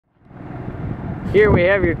Here we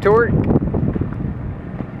have your torque.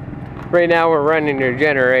 Right now we're running your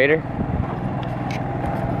generator.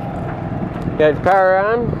 Got your power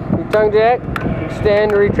on, your tongue jack,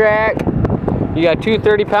 extend, retract. You got two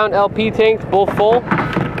 30-pound LP tanks, both full.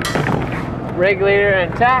 Regulator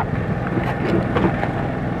on top.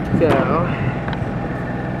 So,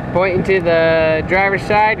 pointing to the driver's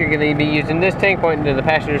side, you're going to be using this tank. Pointing to the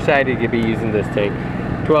passenger side, you're going to be using this tank.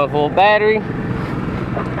 12-volt battery.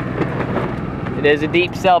 It is a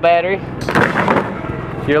deep cell battery.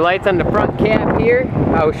 Your lights on the front cap here,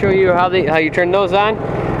 I will show you how you turn those on.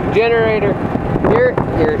 Generator here,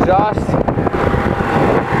 your exhaust.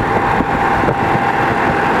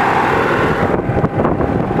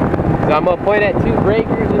 So I'm going to point at two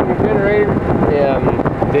breakers in your generator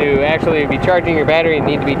to actually be charging your battery and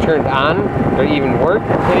need to be turned on to even work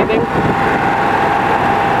anything.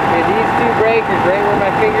 Okay, these two breakers right where my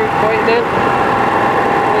finger's pointing in.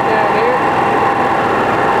 Right down here.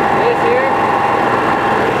 This here.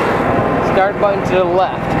 Start button to the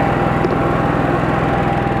left.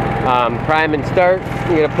 Prime and start.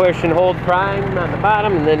 You're gonna push and hold prime on the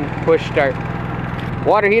bottom and then push start.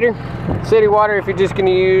 Water heater, city water if you're just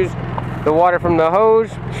gonna use the water from the hose,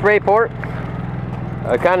 spray port.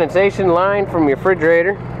 A condensation line from your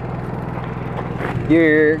refrigerator.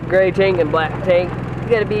 Your gray tank and black tank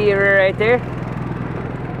gotta be right there.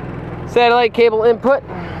 Satellite cable input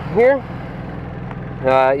here.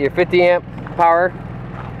 Your 50 amp power.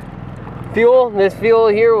 Fuel, this fuel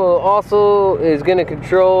here is going to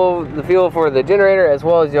control the fuel for the generator as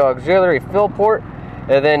well as the auxiliary fill port,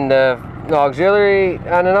 and then the auxiliary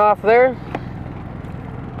on and off there.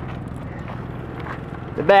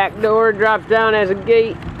 The back door drops down as a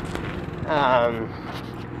gate.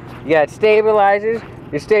 You got stabilizers.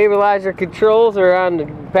 Your stabilizer controls are on the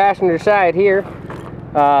passenger side here.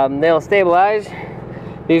 They'll stabilize.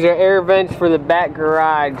 These are air vents for the back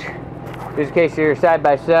garage. Just in case you're side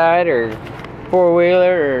by side or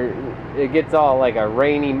four-wheeler or it gets all like a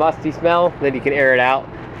rainy, musty smell, then you can air it out.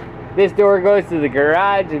 This door goes to the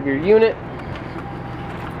garage of your unit.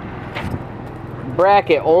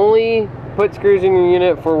 Bracket, only put screws in your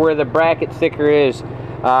unit for where the bracket sticker is.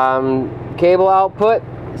 Cable output,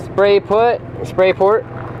 spray port.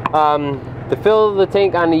 To fill the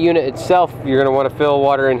tank on the unit itself, you're going to want to fill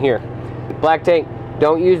water in here. Black tank,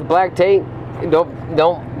 don't use black tank.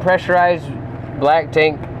 Don't pressurize black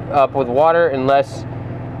tank up with water unless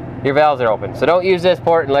your valves are open. So don't use this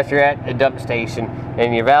port unless you're at a dump station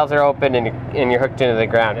and your valves are open and you're hooked into the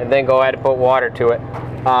ground. And then go ahead and put water to it.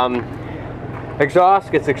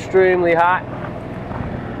 Exhaust gets extremely hot.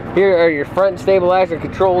 Here are your front stabilizer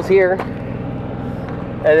controls here.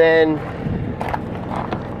 And then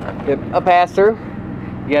a pass-through.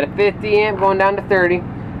 You got a 50 amp going down to 30.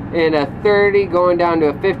 And a 30 going down to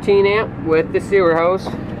a 15 amp with the sewer hose.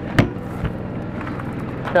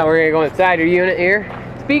 Now we're going to go inside your unit here.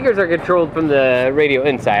 Speakers are controlled from the radio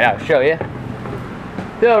inside. I'll show you.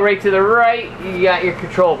 So right to the right, you got your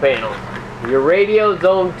control panel. Your radio,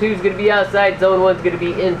 zone 2 is going to be outside, zone 1 is going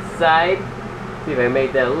to be inside. See if I can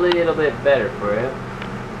make that a little bit better for you.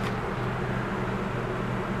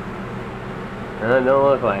 Don't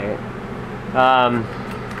look like it.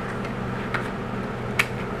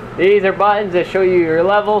 These are buttons that show you your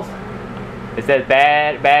levels. It says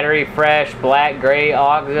battery, fresh, black, gray,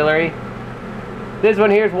 auxiliary. This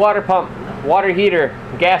one here is water pump, water heater,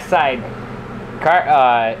 gas side,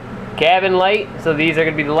 cabin light. So these are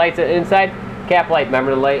going to be the lights inside. Cap light,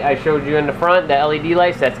 remember the light I showed you in the front, the LED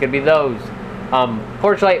lights, that's going to be those.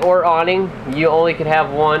 Porch light or awning, you only can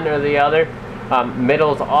have one or the other.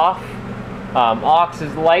 Middle's off. Aux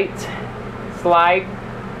is light, slide.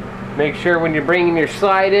 Make sure when you're bringing your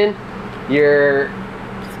slide in, your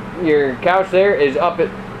couch there is up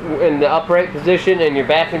in the upright position and your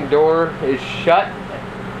bathroom door is shut,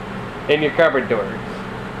 and your cupboard doors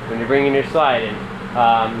when you're bringing your slide in.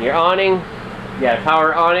 Your awning, you got a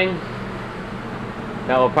power awning.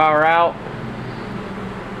 That will power out.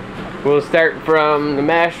 We'll start from the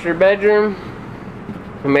master bedroom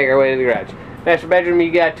and make our way to the garage. Master bedroom,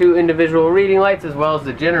 you got two individual reading lights as well as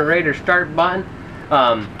the generator start button.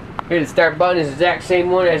 Here, the start button is the exact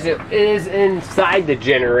same one as it is inside the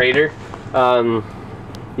generator.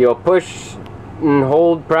 You'll push and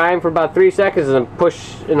hold prime for about 3 seconds and then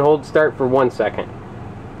push and hold start for 1 second.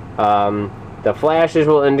 The flashes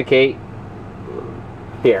will indicate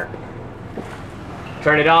here.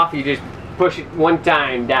 Turn it off, you just push it one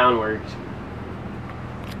time downwards.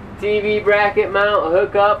 TV bracket mount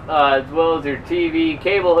hookup, as well as your TV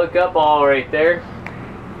cable hookup, all right there.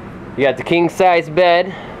 You got the king size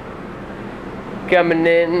bed coming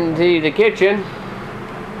into the kitchen.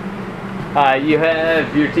 You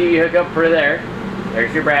have your TV hookup for there.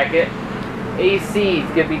 There's your bracket. AC is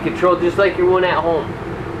going to be controlled just like your one at home.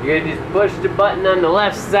 You're going to just push the button on the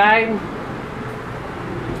left side.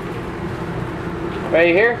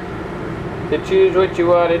 Right here. To choose what you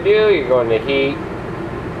want to do, you're going to heat,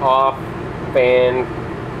 off, fan,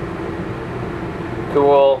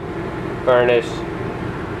 cool, furnace,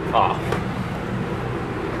 off.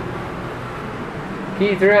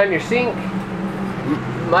 Keys are on your sink.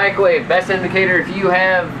 Microwave, best indicator if you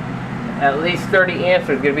have at least 30 amps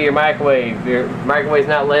is going to be your microwave. If your microwave's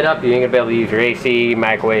not lit up, you ain't going to be able to use your AC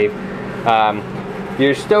microwave.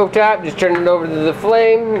 Your stovetop, just turn it over to the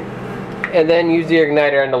flame and then use the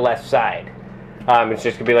igniter on the left side. It's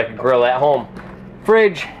just going to be like a grill at home.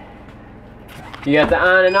 Fridge, you got the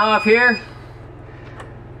on and off here.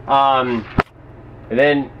 And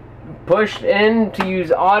then pushed in to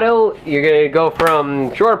use auto, you're going to go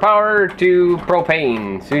from shore power to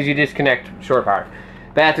propane as soon as you disconnect shore power.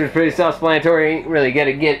 Bathroom's pretty self-explanatory, ain't really got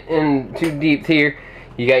to get in too deep here.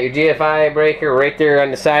 You got your GFI breaker right there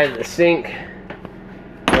on the side of the sink.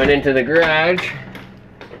 Went into the garage.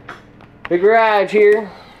 The garage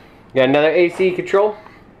here, got another AC control.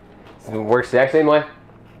 It works the exact same way.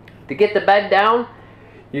 To get the bed down,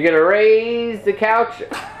 you're going to raise the couch.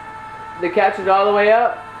 The couch is all the way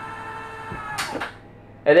up.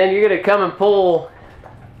 And then you're going to come and pull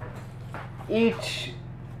each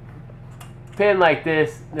pin like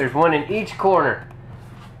this. There's one in each corner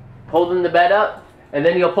holding the bed up, and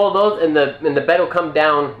then you'll pull those and the bed will come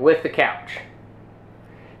down with the couch.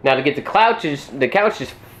 Now to get the couch is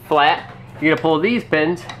flat, you're going to pull these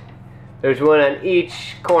pins. There's one on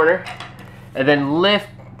each corner, and then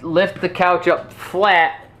lift the couch up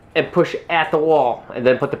flat and push at the wall, and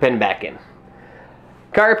then put the pin back in.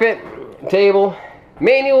 Carpet, table,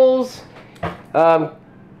 manuals,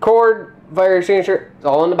 cord, fire extinguisher, it's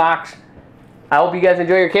all in the box. I hope you guys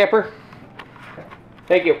enjoy your camper.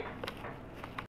 Thank you.